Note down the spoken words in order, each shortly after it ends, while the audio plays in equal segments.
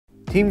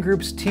Team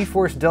Group's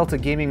T-Force Delta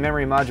gaming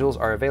memory modules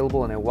are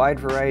available in a wide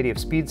variety of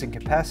speeds and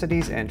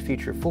capacities and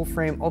feature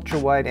full-frame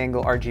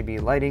ultra-wide-angle RGB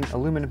lighting,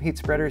 aluminum heat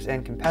spreaders,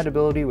 and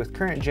compatibility with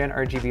current-gen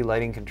RGB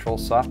lighting control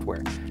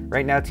software.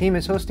 Right now, Team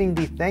is hosting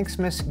the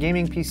Thanksmas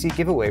Gaming PC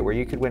giveaway, where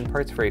you could win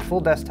parts for a full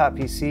desktop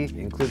PC,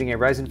 including a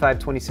Ryzen 5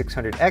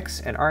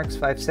 2600X, an RX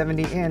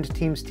 570, and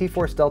Team's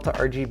T-Force Delta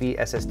RGB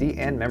SSD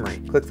and memory.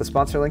 Click the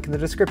sponsor link in the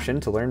description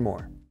to learn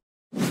more.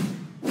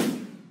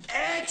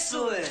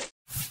 Excellent!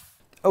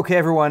 Okay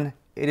everyone,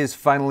 it is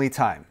finally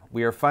time.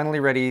 We are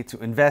finally ready to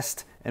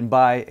invest and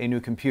buy a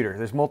new computer.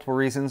 There's multiple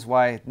reasons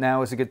why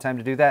now is a good time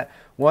to do that.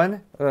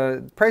 One,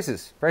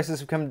 prices. Prices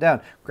have come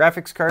down.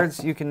 Graphics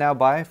cards you can now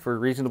buy for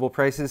reasonable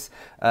prices.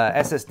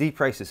 SSD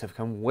prices have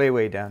come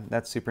way down.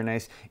 That's super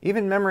nice.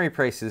 Even memory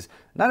prices,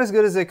 not as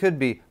good as they could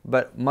be,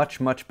 but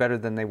much better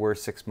than they were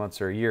 6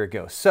 months or a year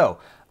ago. So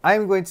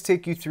I'm going to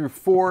take you through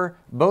 4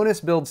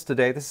 bonus builds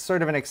today. This is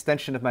sort of an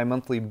extension of my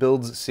monthly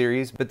builds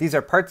series, but these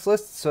are parts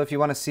lists, so if you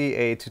want to see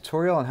a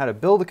tutorial on how to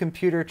build a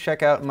computer,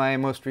 check out my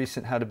most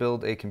recent how to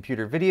build a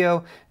computer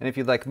video. And if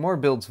you'd like more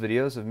builds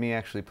videos of me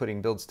actually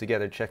putting builds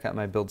together, check out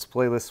my builds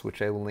playlist,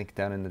 which I will link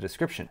down in the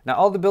description. Now,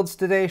 all the builds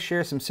today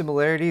share some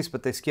similarities,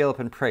 but they scale up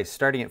in price,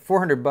 starting at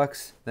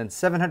 $400, then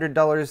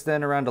 $700,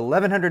 then around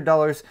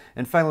 $1,100,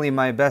 and finally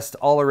my best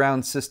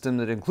all-around system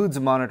that includes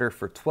a monitor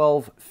for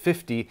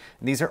 $1,250.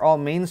 These are all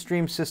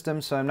mainstream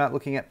systems, so I'm not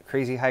looking at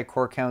crazy high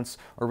core counts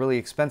or really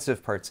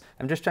expensive parts.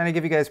 I'm just trying to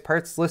give you guys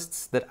parts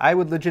lists that I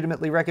would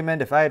legitimately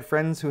recommend if I had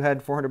friends who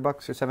had $400 or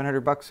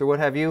 $700 or what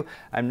have you.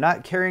 I'm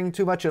not caring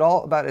too much at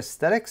all about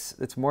aesthetics.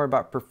 It's more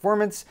about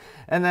performance.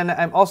 And then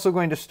I'm also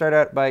going to start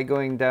out by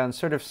going down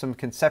sort of some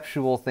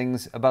conceptual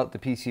things about the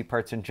PC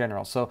parts in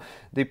general. So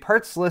the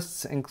parts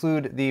lists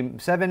include the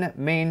 7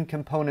 main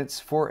components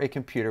for a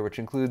computer, which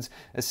includes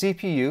a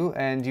CPU,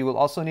 and you will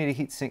also need a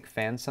heatsink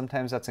fan.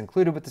 Sometimes that's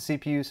included with the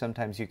CPU,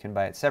 sometimes you can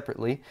buy it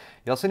separately.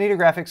 You also need a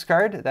graphics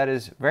card. That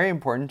is very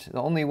important.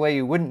 The only way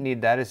you wouldn't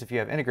need that is if you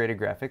have integrated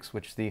graphics,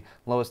 which the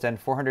lowest end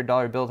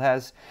 $400 build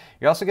has.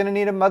 You're also going to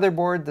need a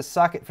motherboard. The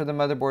socket for the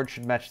motherboard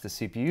should match the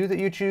CPU that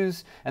you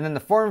choose. And then the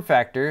form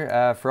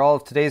factor, for all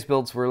of today's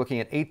builds, we're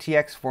looking at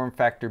ATX form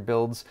factor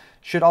builds,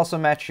 should also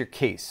match your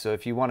case. So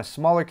if you want a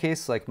smaller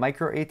case like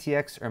micro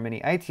ATX or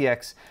mini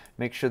ITX,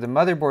 make sure the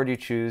motherboard you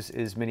choose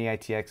is mini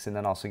ITX, and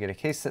then also get a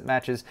case that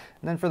matches.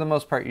 And then for the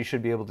most part, you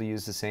should be able to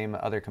use the same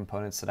other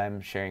components that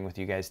I'm sharing with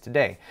you guys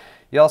today.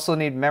 You also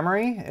need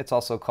memory. It's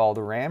also called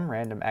RAM,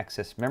 random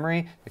access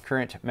memory. The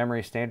current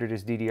memory standard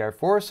is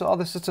DDR4, so all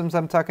the systems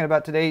I'm talking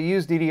about today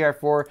use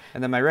DDR4.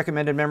 And then my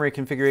recommended memory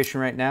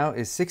configuration right now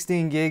is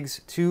 16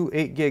 gigs, 2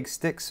 8 gig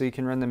sticks, so you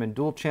can run them in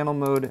dual channel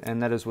mode,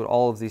 and that is what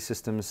all of these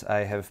systems I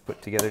have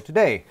put together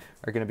today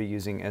are going to be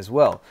using as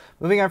well.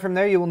 Moving on from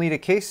there, you will need a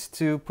case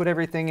to put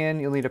everything in.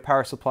 You'll need a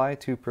power supply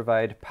to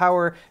provide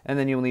power, and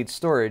then you'll need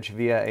storage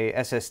via a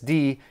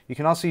SSD. You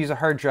can also use a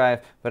hard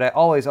drive, but I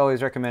always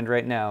recommend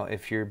right now,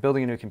 if you're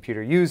building a new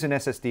computer, use an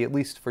SSD at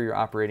least for your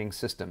operating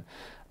system.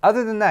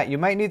 Other than that, you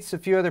might need a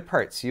few other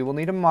parts. You will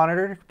need a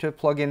monitor to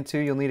plug into,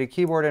 you'll need a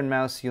keyboard and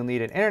mouse, you'll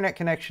need an internet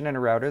connection and a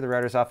router. The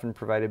router is often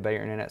provided by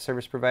your internet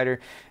service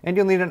provider, and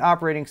you'll need an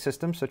operating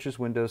system such as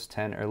Windows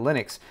 10 or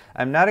Linux.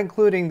 I'm not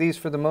including these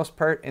for the most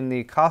part in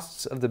the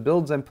costs of the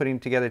builds I'm putting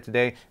together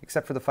today,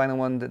 except for the final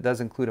one that does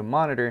include a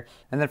monitor.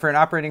 And then for an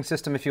operating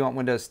system, if you want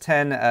Windows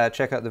 10,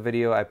 check out the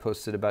video I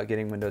posted about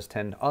getting Windows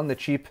 10 on the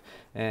cheap,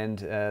 and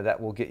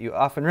that will get you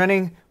off and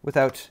running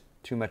without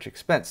too much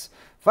expense.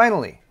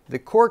 Finally, the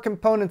core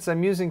components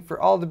I'm using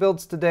for all the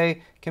builds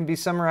today can be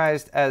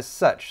summarized as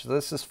such. So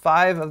this is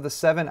 5 of the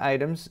 7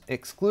 items,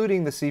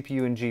 excluding the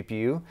CPU and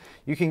GPU.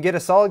 You can get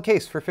a solid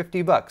case for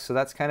 $50, so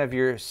that's kind of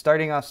your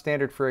starting off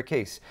standard for a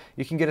case.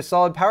 You can get a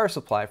solid power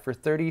supply for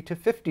 $30 to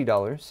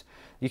 $50.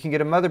 You can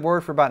get a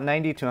motherboard for about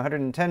 $90 to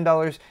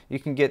 $110. You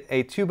can get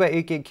a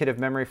 2x8 gig kit of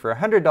memory for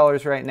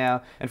 $100 right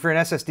now. And for an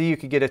SSD, you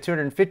could get a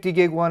 250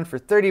 gig one for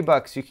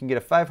 $30. You can get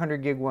a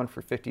 500 gig one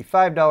for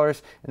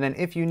 $55. And then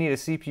if you need a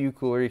CPU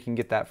cooler, you can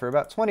get that for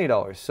about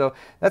 $20. So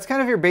that's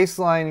kind of your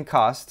baseline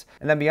cost.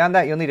 And then beyond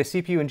that, you'll need a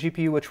CPU and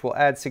GPU, which will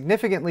add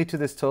significantly to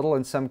this total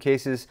in some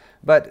cases.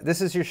 But this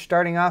is your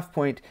starting off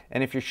point.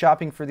 And if you're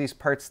shopping for these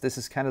parts, this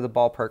is kind of the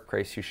ballpark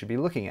price you should be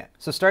looking at.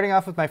 So starting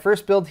off with my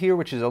first build here,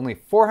 which is only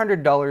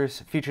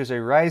 $400, features a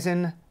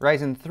Ryzen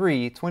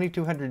 3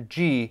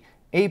 2200G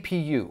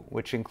APU,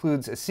 which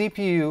includes a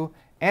CPU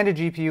and a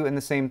GPU in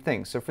the same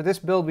thing. So for this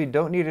build, we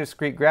don't need a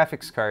discrete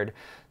graphics card.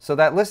 So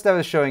that list I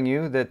was showing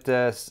you that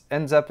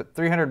ends up at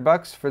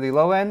 $300 for the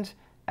low end,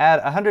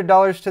 add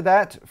 $100 to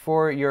that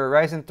for your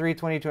Ryzen 3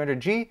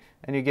 2200G,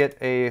 and you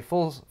get a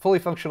fully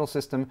functional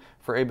system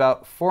for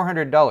about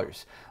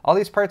 $400. All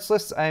these parts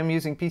lists I am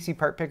using PC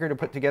Part Picker to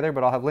put together,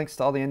 but I'll have links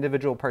to all the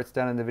individual parts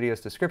down in the video's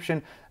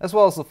description, as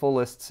well as the full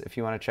lists if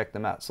you want to check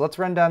them out. So let's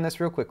run down this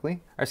real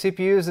quickly. Our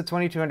CPU is the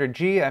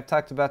 2200G. I've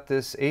talked about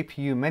this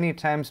APU many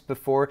times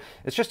before.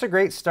 It's just a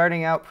great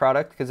starting out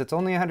product because it's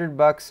only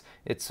 $100.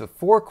 It's a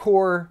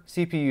 4-core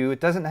CPU. It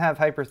doesn't have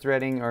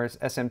hyper-threading or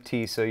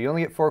SMT, so you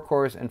only get 4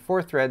 cores and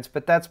 4 threads. threads,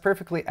 but that's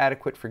perfectly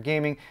adequate for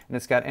gaming, and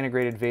it's got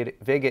integrated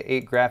Vega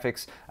 8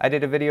 graphics. I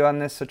did a video on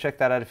this, so check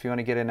that out if you want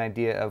to get an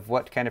idea of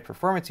what kind of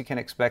performance you can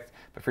expect,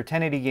 but for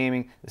 1080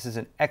 gaming, this is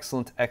an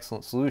excellent,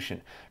 excellent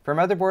solution. For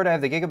motherboard, I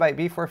have the Gigabyte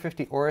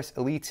B450 Aorus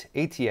Elite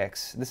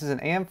ATX. This is an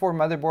AM4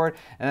 motherboard,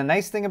 and the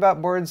nice thing about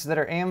boards that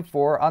are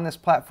AM4 on this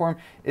platform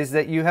is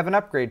that you have an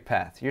upgrade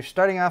path. You're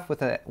starting off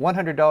with a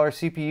 $100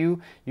 CPU.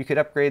 You could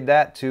upgrade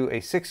that to a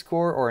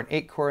 6-core or an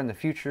 8-core in the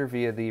future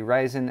via the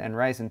Ryzen and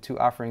Ryzen 2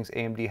 offerings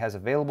AMD has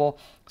available.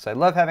 So I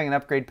love having an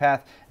upgrade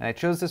path, and I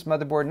chose this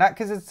motherboard not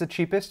because it's the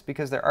cheapest,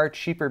 because there are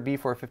cheaper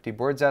B450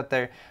 boards out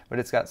there, but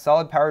it's got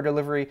solid power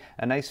delivery,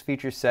 a nice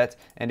feature set,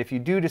 and if you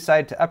do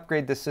decide to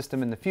upgrade this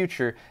system in the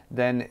future,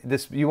 then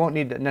you won't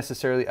need to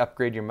necessarily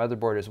upgrade your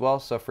motherboard as well.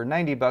 So for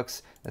 90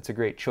 bucks, that's a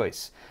great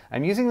choice.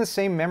 I'm using the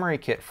same memory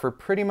kit for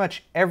pretty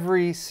much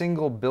every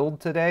single build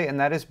today, and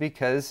that is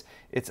because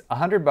it's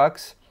 100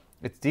 bucks.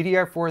 It's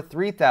DDR4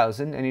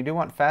 3000, and you do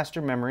want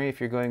faster memory if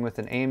you're going with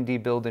an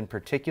AMD build in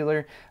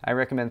particular. I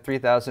recommend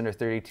 3000 or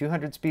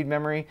 3200 speed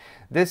memory.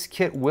 This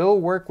kit will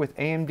work with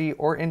AMD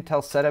or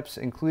Intel setups,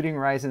 including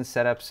Ryzen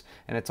setups,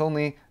 and it's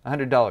only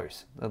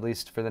 $100, at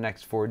least for the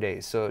next 4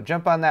 days. So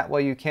jump on that while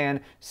you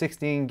can.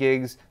 16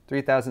 gigs,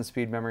 3000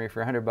 speed memory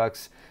for 100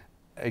 bucks.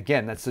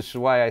 Again, that's just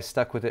why I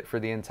stuck with it for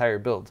the entire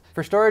build.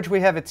 For storage, we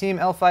have a Team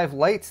L5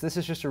 Lite. This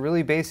is just a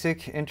really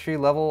basic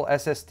entry-level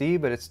SSD,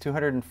 but it's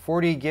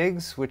 240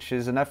 gigs, which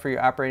is enough for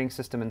your operating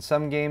system in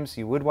some games.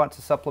 You would want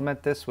to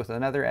supplement this with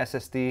another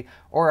SSD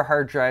or a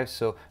hard drive,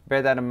 so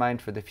bear that in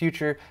mind for the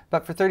future.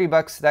 But for 30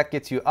 bucks, that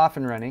gets you off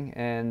and running,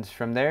 and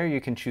from there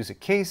you can choose a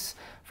case.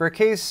 For a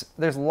case,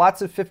 there's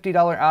lots of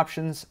 $50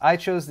 options. I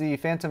chose the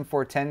Phantom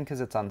 410 because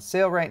it's on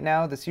sale right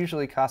now. This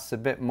usually costs a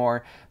bit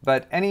more,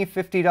 but any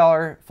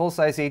 $50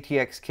 full-size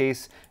ATX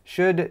case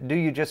should do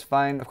you just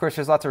fine. Of course,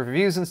 there's lots of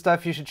reviews and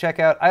stuff you should check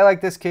out. I like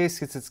this case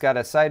because it's got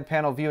a side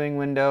panel viewing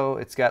window,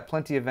 it's got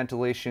plenty of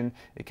ventilation,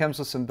 it comes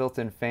with some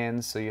built-in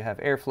fans so you have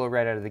airflow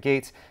right out of the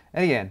gate,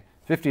 and again,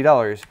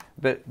 $50,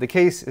 but the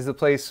case is the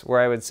place where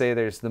I would say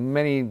there's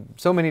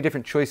so many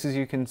different choices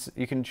you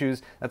can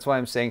choose. That's why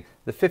I'm saying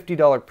the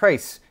 $50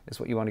 price is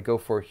what you want to go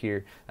for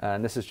here,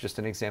 and this is just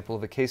an example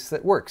of a case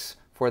that works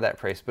for that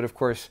price. But of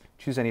course,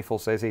 choose any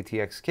full-size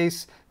ATX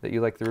case that you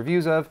like the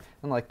reviews of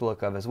and like the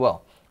look of as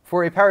well.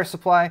 For a power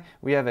supply,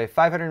 we have a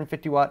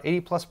 550 watt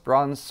 80 plus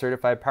bronze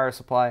certified power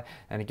supply,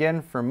 and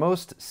again, for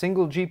most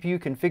single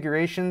GPU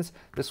configurations,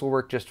 this will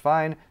work just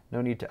fine.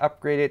 No need to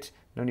upgrade it,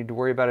 no need to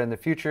worry about it in the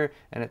future,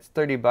 and it's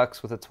 30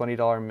 bucks with a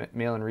 $20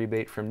 mail-in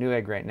rebate from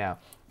Newegg right now.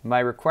 My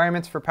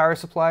requirements for power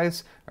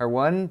supplies are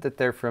 1, that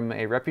they're from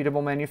a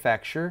reputable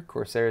manufacturer.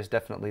 Corsair is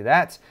definitely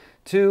that.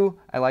 2,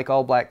 I like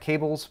all black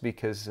cables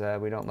because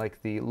we don't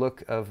like the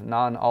look of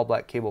non-all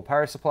black cable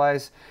power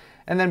supplies.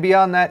 And then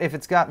beyond that, if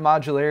it's got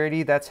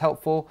modularity, that's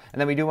helpful. And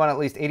then we do want at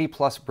least 80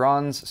 plus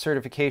bronze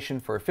certification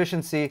for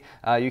efficiency.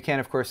 You can,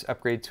 of course,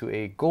 upgrade to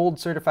a gold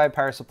certified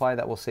power supply.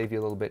 That will save you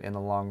a little bit in the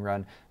long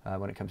run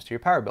when it comes to your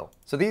power bill.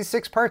 So these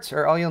 6 parts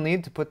are all you'll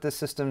need to put this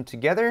system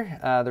together.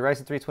 The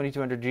Ryzen 3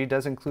 2200G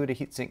does include a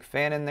heatsink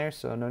fan in there,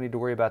 so no need to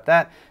worry about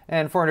that.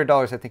 And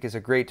 $400 I think is a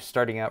great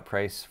starting out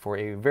price for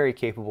a very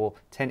capable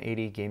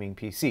 1080 gaming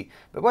PC.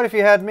 But what if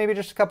you had maybe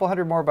just a couple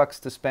hundred more bucks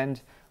to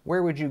spend?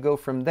 Where would you go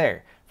from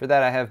there? For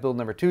that, I have build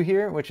number 2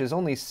 here, which is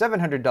only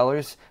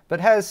 $700, but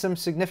has some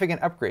significant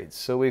upgrades.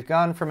 So we've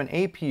gone from an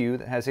APU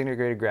that has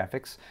integrated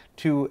graphics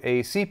to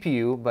a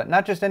CPU, but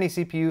not just any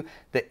CPU,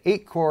 the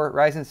 8-core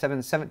Ryzen 7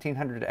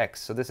 1700X.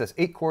 So this has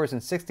 8 cores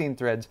and 16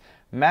 threads,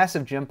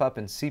 massive jump up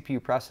in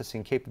CPU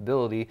processing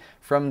capability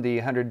from the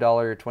 $100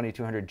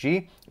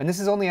 2200G, and this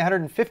is only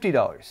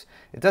 $150.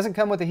 It doesn't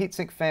come with a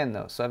heatsink fan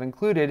though, so I've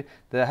included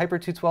the Hyper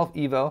 212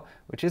 Evo,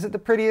 which isn't the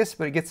prettiest,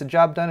 but it gets the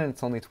job done and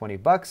it's only 20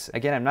 bucks.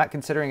 Again, I'm not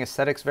considering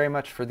aesthetics very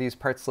much for these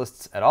parts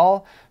lists at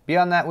all.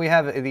 Beyond that, we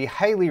have the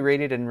highly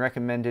rated and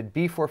recommended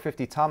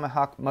B450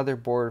 Tomahawk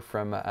motherboard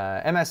from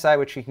MSI,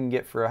 which you can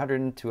get for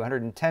 $100 to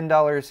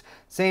 $110.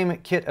 Same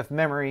kit of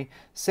memory,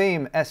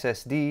 same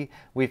SSD.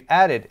 We've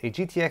added a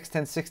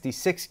GTX 1060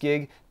 6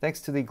 gig.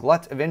 Thanks to the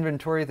glut of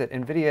inventory that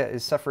NVIDIA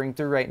is suffering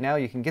through right now,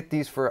 you can get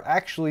these for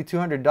actually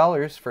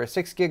 $200 for a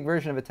 6 gig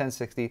version of a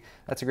 1060.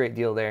 That's a great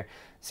deal there.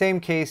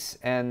 Same case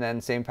and then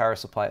same power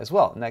supply as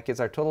well. And that gets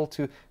our total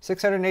to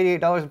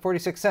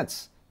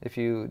 $688.46. If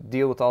you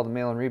deal with all the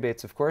mail-in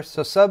rebates, of course.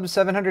 So sub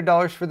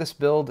 $700 for this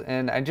build,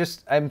 and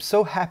I'm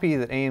so happy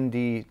that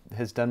AMD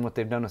has done what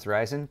they've done with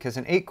Ryzen, because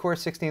an 8-core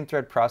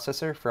 16-thread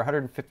processor for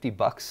 150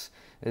 bucks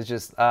is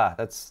just,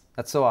 that's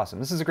so awesome.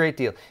 This is a great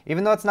deal.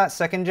 Even though it's not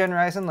second-gen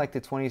Ryzen like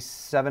the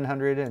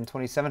 2700 and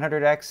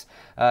 2700X,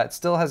 it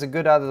still has a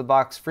good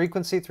out-of-the-box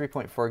frequency,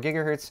 3.4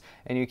 gigahertz,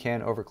 and you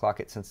can overclock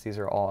it since these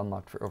are all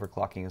unlocked for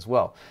overclocking as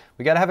well.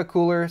 We gotta have a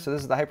cooler, so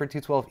this is the Hyper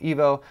 212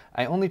 Evo.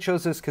 I only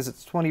chose this because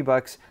it's 20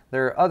 bucks.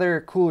 There are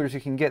other coolers you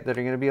can get that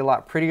are gonna be a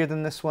lot prettier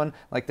than this one.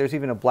 Like there's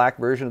even a black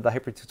version of the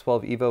Hyper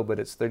 212 Evo, but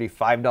it's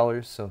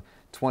 $35, so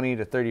 20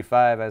 to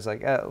 35. I was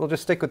like, we'll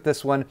just stick with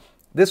this one.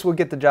 This will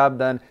get the job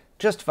done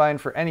just fine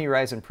for any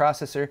Ryzen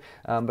processor,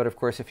 but of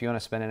course if you want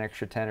to spend an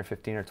extra 10 or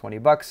 15 or 20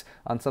 bucks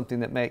on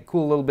something that might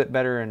cool a little bit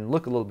better and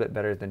look a little bit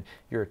better, then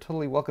you're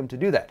totally welcome to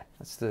do that.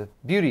 That's the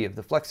beauty of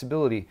the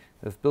flexibility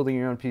of building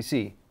your own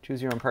PC.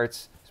 Choose your own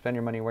parts, spend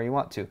your money where you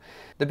want to.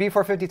 The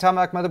B450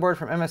 Tomahawk motherboard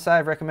from MSI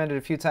I've recommended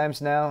a few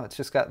times now. It's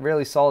just got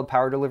really solid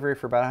power delivery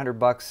for about 100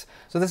 bucks.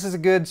 So this is a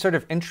good sort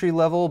of entry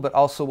level, but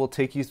also will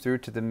take you through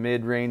to the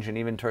mid range and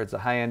even towards the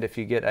high end if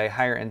you get a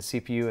higher end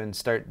CPU and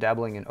start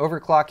dabbling in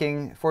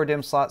overclocking. 4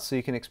 DIMM slots so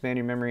you can expand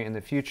your memory in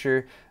the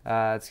future.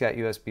 It's got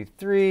USB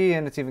 3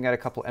 and it's even got a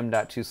couple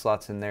M.2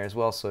 slots in there as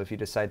well. So if you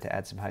decide to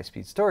add some high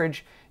speed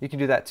storage, you can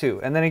do that too.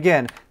 And then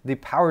again, the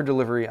power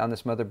delivery on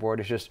this motherboard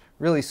is just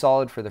really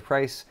solid for the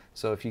price.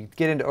 So if you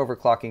get into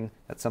overclocking,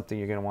 that's something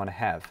you're going to want to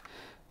have.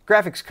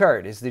 Graphics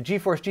card is the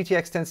GeForce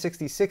GTX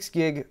 1060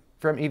 6GB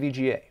from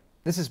EVGA.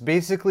 This is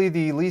basically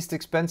the least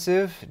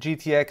expensive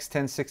GTX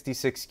 1060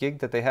 6GB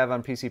that they have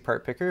on PC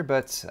Part Picker,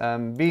 but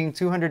being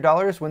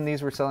 $200 when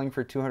these were selling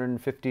for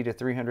 $250 to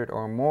 $300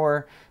 or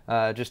more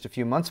just a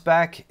few months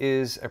back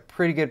is a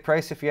pretty good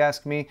price if you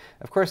ask me.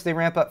 Of course, they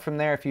ramp up from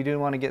there if you do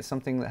want to get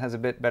something that has a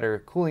bit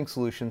better cooling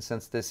solution,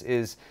 since this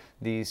is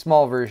the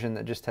small version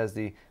that just has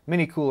the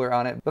mini cooler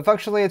on it. But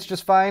functionally, it's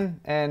just fine,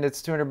 and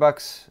it's 200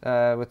 bucks with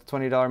a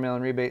 $20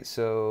 mail-in rebate,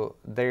 so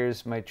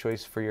there's my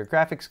choice for your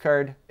graphics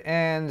card.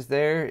 And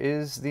there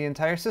is the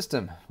entire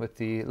system with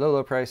the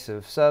low price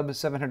of sub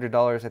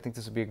 $700. I think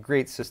this would be a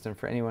great system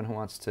for anyone who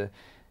wants to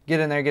get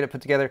in there, get it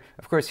put together.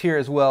 Of course, here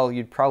as well,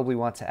 you'd probably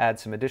want to add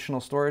some additional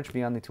storage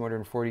beyond the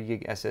 240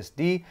 gig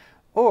SSD,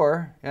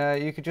 or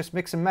you could just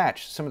mix and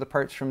match some of the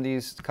parts from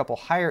these couple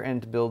higher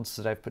end builds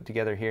that I've put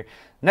together here.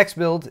 Next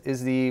build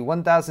is the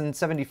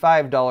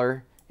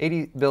 $1,075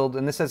 80 build,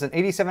 and this has an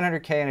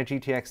 8700K and a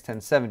GTX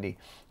 1070.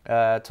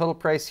 Total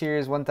price here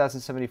is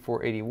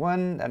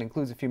 $1,074.81. That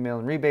includes a few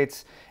mail-in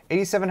rebates.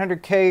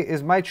 8700K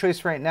is my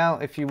choice right now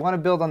if you want to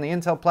build on the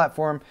Intel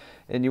platform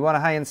and you want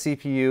a high-end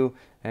CPU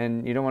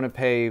and you don't want to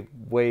pay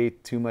way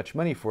too much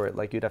money for it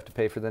like you'd have to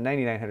pay for the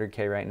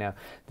 9900K right now.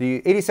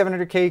 The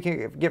 8700K you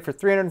can get for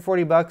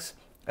 340 bucks.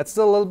 That's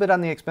still a little bit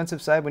on the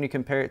expensive side when you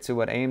compare it to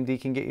what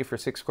AMD can get you for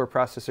 6-core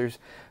processors,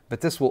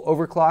 but this will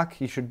overclock.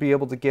 You should be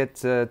able to get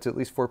to at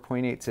least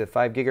 4.8 to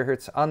 5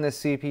 gigahertz on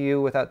this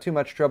CPU without too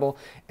much trouble,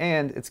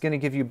 and it's going to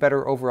give you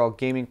better overall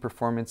gaming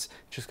performance.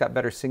 It's just got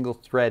better single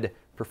thread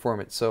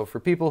performance. So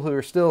for people who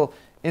are still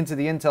into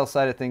the Intel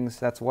side of things,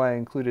 that's why I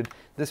included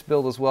this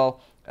build as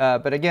well.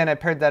 But again, I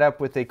paired that up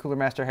with a Cooler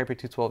Master Hyper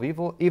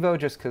 212 Evo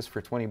just because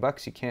for 20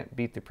 bucks you can't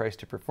beat the price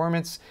to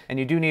performance, and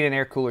you do need an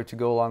air cooler to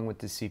go along with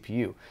the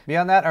CPU.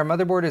 Beyond that, our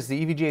motherboard is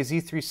the EVGA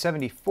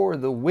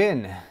Z370 The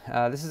Win.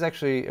 This is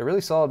actually a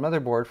really solid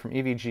motherboard from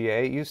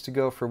EVGA. It used to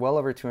go for well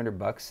over 200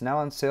 bucks, now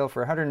on sale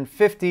for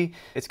 150.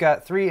 It's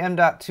got 3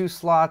 M.2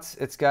 slots,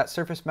 it's got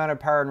surface mounted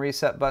power and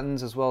reset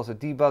buttons, as well as a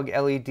debug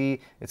LED.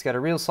 It's got a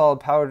real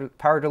solid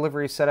power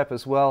delivery setup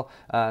as well.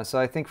 So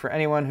I think for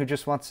anyone who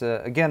just wants,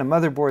 again, a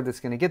motherboard that's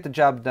going to get the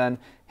job done,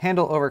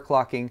 handle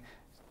overclocking,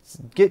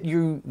 get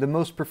you the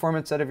most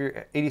performance out of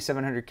your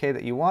 8700K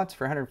that you want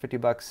for 150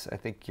 bucks, I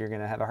think you're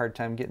going to have a hard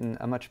time getting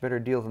a much better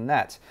deal than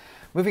that.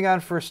 Moving on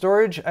for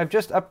storage, I've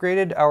just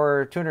upgraded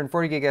our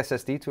 240 gig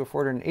SSD to a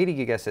 480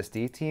 gig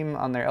SSD. Team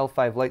on their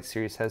L5 Lite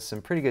series has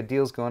some pretty good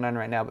deals going on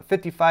right now, but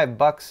 55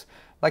 bucks.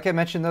 Like I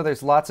mentioned though,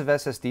 there's lots of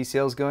SSD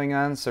sales going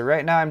on, so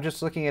right now I'm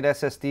just looking at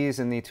SSDs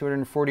in the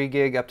 240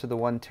 gig up to the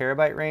 1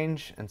 terabyte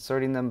range and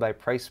sorting them by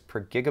price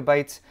per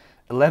gigabyte.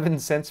 11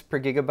 cents per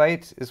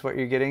gigabyte is what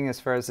you're getting as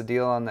far as the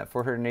deal on that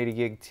 480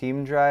 gig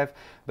Team drive,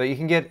 but you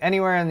can get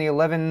anywhere in the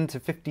 11 to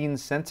 15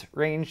 cent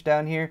range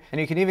down here, and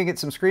you can even get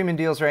some screaming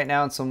deals right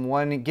now on some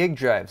 1 gig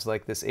drives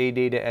like this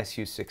ADATA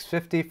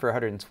SU650 for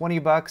 120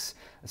 bucks,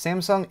 a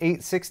Samsung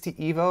 860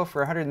 EVO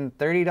for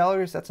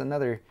 $130. That's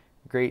another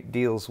great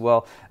deal as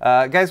well.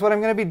 Guys, what I'm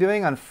going to be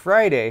doing on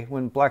Friday,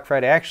 when Black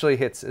Friday actually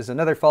hits, is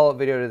another follow-up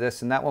video to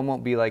this, and that one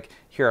won't be like,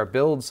 here are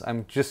builds.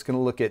 I'm just going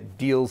to look at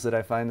deals that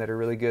I find that are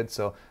really good,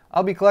 so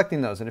I'll be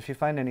collecting those, and if you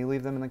find any,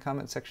 leave them in the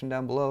comment section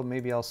down below.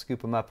 Maybe I'll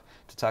scoop them up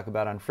to talk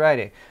about on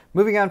Friday.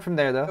 Moving on from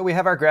there, though, we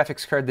have our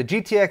graphics card, the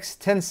GTX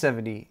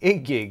 1070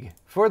 8 gig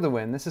for the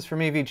win. This is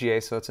from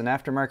EVGA, so it's an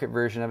aftermarket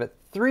version of it.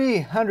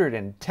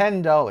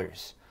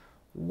 $310.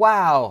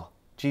 Wow,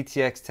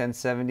 GTX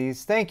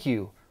 1070s, thank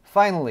you.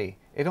 Finally,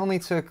 it only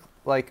took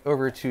like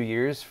over 2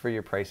 years for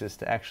your prices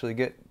to actually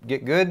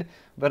get good,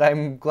 but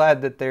I'm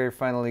glad that they're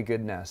finally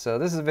good now. So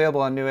this is available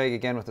on Newegg,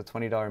 again with a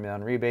 $20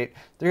 mail-in rebate,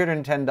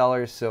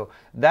 $310. So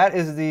that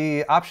is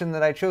the option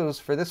that I chose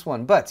for this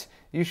one, but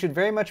you should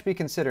very much be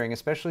considering,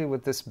 especially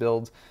with this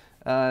build,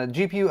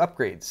 GPU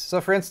upgrades.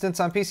 So for instance,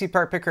 on PC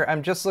Part Picker,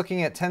 I'm just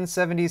looking at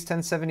 1070s,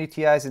 1070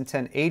 Ti's, and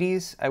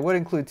 1080s. I would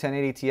include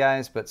 1080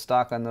 Ti's, but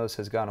stock on those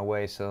has gone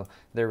away, so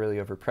they're really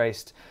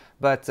overpriced.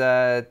 But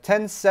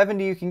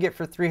 1070 you can get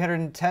for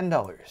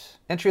 $310.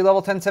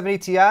 Entry-level 1070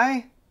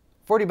 Ti,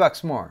 40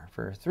 bucks more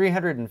for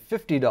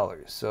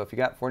 $350. So if you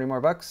got 40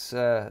 more bucks,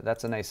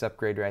 that's a nice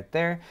upgrade right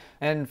there.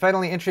 And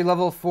finally, entry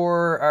level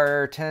for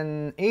our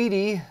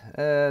 1080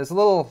 is a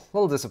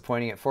little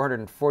disappointing at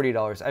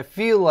 $440. I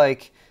feel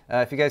like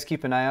if you guys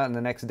keep an eye out in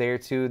the next day or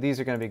two, these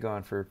are going to be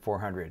going for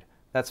 $400.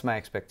 That's my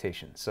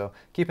expectation. So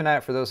keep an eye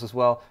out for those as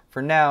well.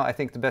 For now, I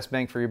think the best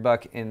bang for your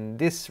buck in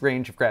this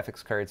range of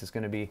graphics cards is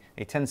going to be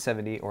a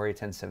 1070 or a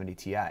 1070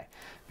 Ti.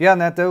 Beyond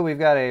that though, we've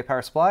got a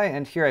power supply,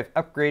 and here I've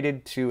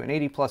upgraded to an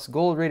 80 plus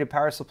gold rated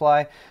power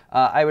supply.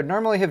 I would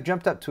normally have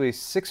jumped up to a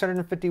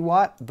 650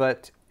 watt,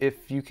 but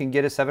if you can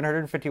get a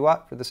 750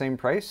 watt for the same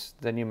price,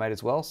 then you might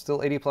as well.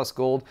 Still 80 plus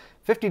gold,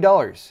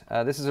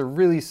 $50. This is a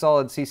really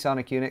solid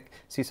Seasonic unit.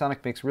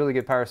 Seasonic makes really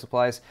good power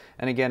supplies,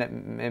 and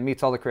again, it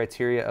meets all the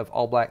criteria of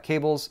all black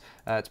cables.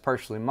 It's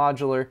partially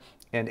modular,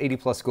 and 80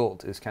 plus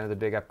gold is kind of the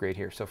big upgrade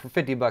here. So for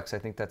 50 bucks, I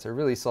think that's a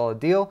really solid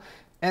deal.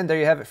 And there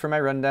you have it for my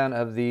rundown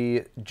of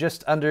the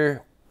just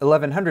under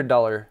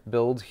 $1,100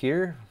 build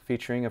here,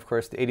 featuring, of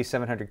course, the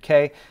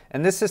 8700K.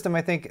 And this system,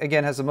 I think,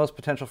 again, has the most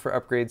potential for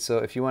upgrades. So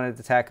if you wanted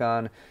to tack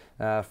on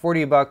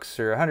 40 bucks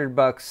or 100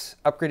 bucks,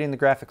 upgrading the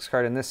graphics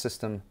card in this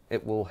system,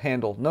 it will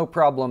handle no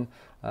problem.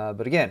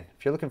 But again,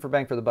 if you're looking for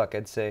bang for the buck,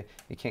 I'd say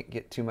you can't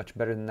get too much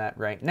better than that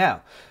right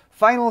now.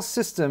 Final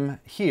system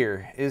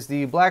here is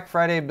the Black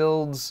Friday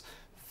builds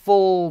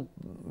full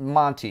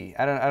Monty.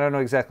 I don't know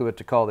exactly what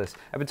to call this.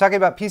 I've been talking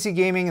about PC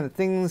gaming and the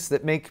things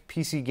that make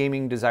PC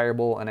gaming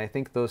desirable, and I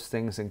think those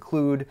things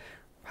include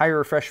higher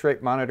refresh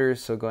rate monitors,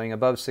 so going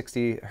above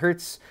 60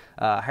 hertz,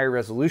 higher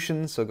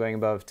resolution, so going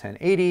above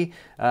 1080,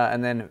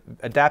 and then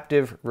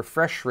adaptive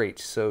refresh rate,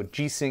 so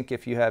G-Sync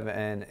if you have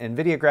an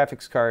NVIDIA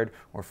graphics card,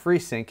 or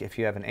FreeSync if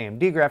you have an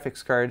AMD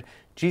graphics card.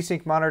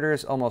 G-Sync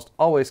monitors almost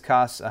always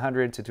cost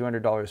 $100 to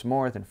 $200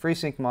 more than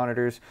FreeSync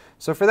monitors,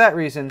 so for that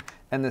reason,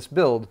 and this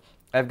build,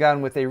 I've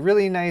gone with a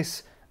really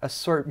nice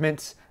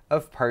assortment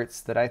of parts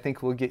that I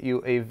think will get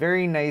you a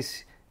very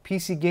nice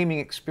PC gaming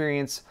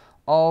experience,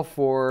 all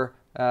for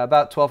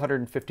about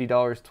 $1,250,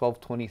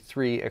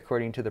 $1,223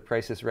 according to the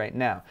prices right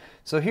now.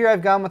 So here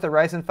I've gone with a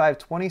Ryzen 5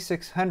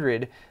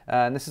 2600,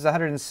 and this is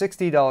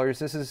 $160.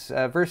 This is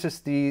versus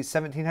the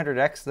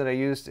 1700X that I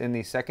used in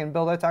the second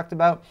build I talked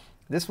about.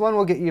 This one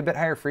will get you a bit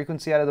higher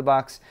frequency out of the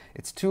box.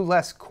 It's 2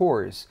 less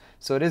cores,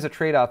 so it is a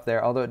trade-off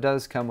there, although it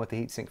does come with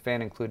the heatsink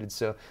fan included.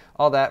 So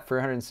all that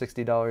for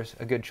 $160,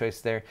 a good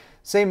choice there.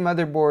 Same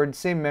motherboard,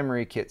 same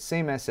memory kit,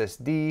 same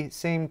SSD,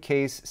 same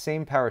case,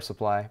 same power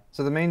supply.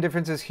 So the main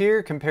differences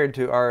here compared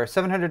to our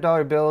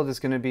 $700 build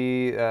is going to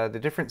be the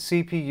different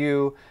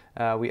CPU.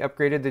 We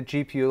upgraded the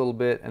GPU a little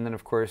bit, and then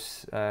of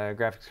course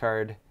graphics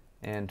card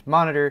and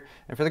monitor.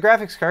 And for the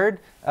graphics card,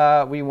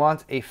 we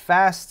want a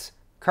fast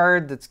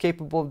card that's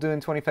capable of doing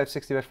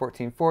 2560 by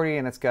 1440,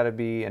 and it's got to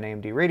be an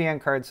AMD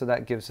Radeon card, so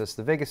that gives us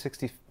the Vega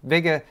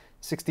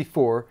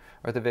 64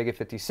 or the Vega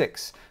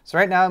 56. So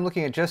right now I'm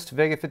looking at just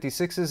Vega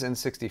 56s and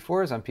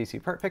 64s on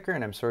PC Part Picker,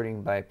 and I'm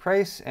sorting by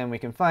price, and we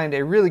can find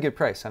a really good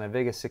price on a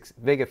Vega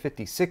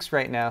 56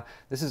 right now.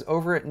 This is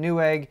over at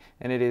Newegg,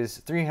 and it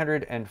is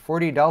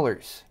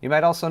 $340. You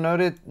might also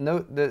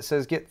note that it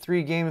says get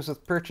 3 games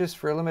with purchase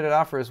for a limited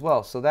offer as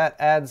well, so that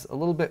adds a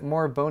little bit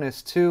more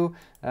bonus too.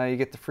 You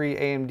get the free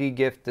AMD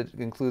gift that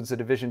includes the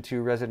Division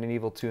 2, Resident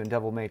Evil 2, and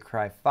Devil May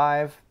Cry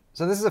 5.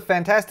 So this is a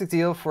fantastic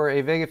deal for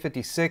a Vega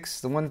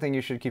 56. The one thing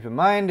you should keep in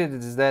mind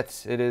is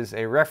that it is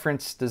a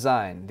reference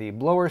design. The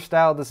blower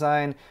style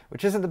design,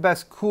 which isn't the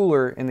best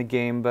cooler in the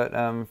game, but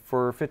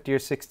for 50 or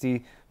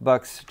 60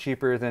 bucks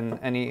cheaper than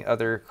any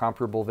other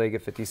comparable Vega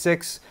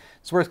 56,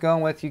 it's worth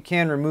going with. You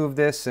can remove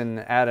this and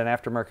add an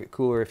aftermarket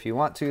cooler if you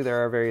want to.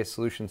 There are various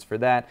solutions for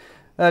that.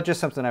 Just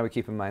something I would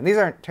keep in mind. These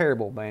aren't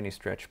terrible by any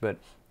stretch, but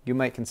you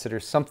might consider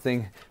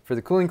something for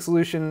the cooling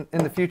solution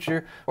in the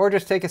future, or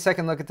just take a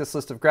second look at this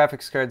list of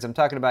graphics cards I'm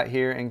talking about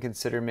here and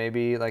consider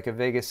maybe like a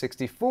Vega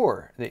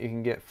 64 that you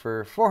can get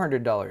for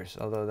 $400,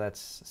 although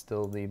that's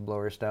still the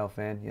blower style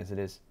fan. Yes, it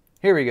is.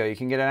 Here we go. You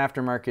can get an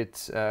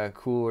aftermarket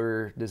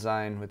cooler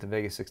design with the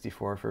Vega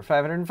 64 for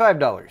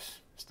 $505.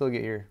 Still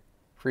get your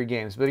free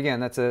games. But again,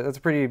 that's a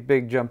pretty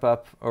big jump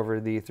up over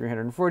the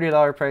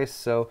 $340 price,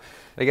 so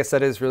I guess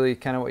that is really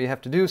kind of what you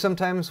have to do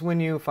sometimes when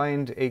you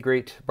find a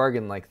great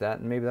bargain like that,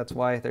 and maybe that's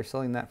why they're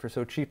selling that for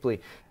so cheaply.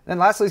 Then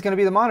lastly is going to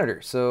be the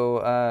monitor.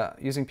 So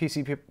using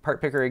PC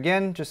Part Picker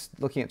again, just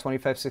looking at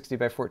 2560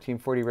 by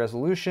 1440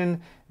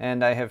 resolution,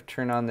 and I have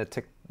turned on the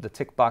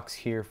tick box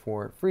here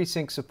for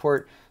FreeSync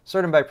support,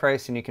 sort them by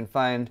price, and you can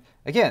find,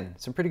 again,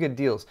 some pretty good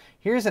deals.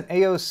 Here's an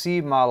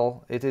AOC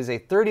model. It is a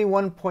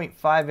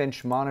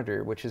 31.5-inch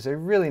monitor, which is a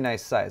really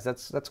nice size.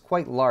 That's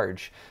quite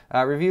large.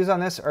 Reviews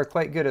on this are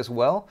quite good as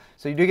well.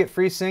 So you do get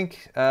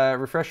FreeSync.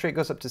 Refresh rate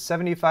goes up to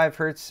 75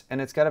 hertz, and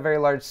it's got a very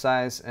large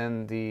size,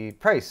 and the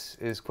price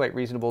is quite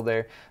reasonable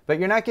there. But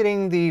you're not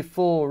getting the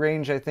full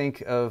range, I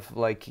think, of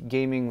like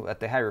gaming at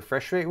the high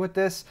refresh rate with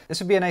this.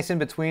 This would be a nice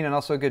in-between and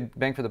also a good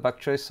bang for the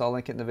buck choice, so I'll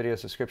link it in the video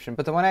description.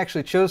 But the one I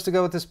actually chose to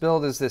go with this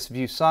build is this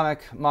ViewSonic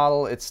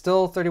model. It's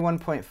still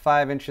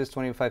 31.5 inches,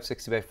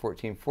 2560 by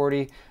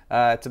 1440.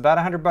 It's about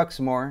 $100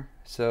 more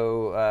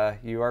so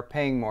you are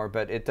paying more,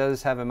 but it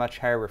does have a much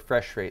higher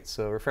refresh rate.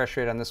 So refresh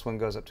rate on this one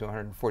goes up to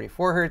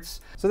 144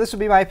 Hertz. So this would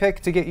be my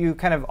pick to get you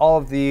kind of all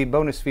of the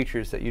bonus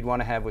features that you'd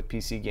want to have with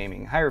PC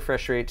gaming. High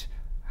refresh rate,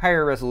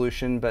 higher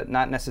resolution, but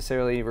not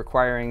necessarily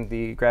requiring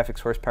the graphics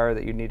horsepower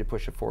that you'd need to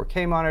push a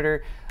 4K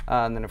monitor.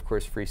 And then of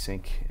course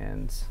FreeSync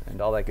and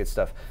all that good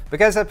stuff. But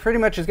guys, that pretty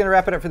much is going to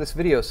wrap it up for this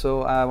video.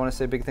 So I want to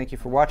say a big thank you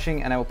for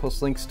watching, and I will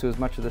post links to as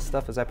much of this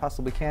stuff as I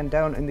possibly can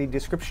down in the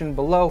description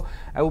below.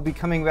 I will be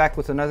coming back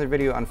with another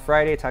video on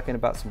Friday talking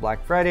about some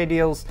Black Friday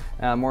deals,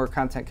 more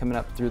content coming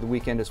up through the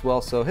weekend as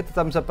well. So hit the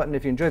thumbs up button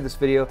if you enjoyed this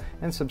video,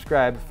 and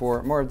subscribe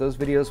for more of those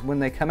videos when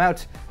they come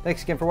out.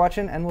 Thanks again for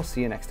watching, and we'll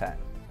see you next time.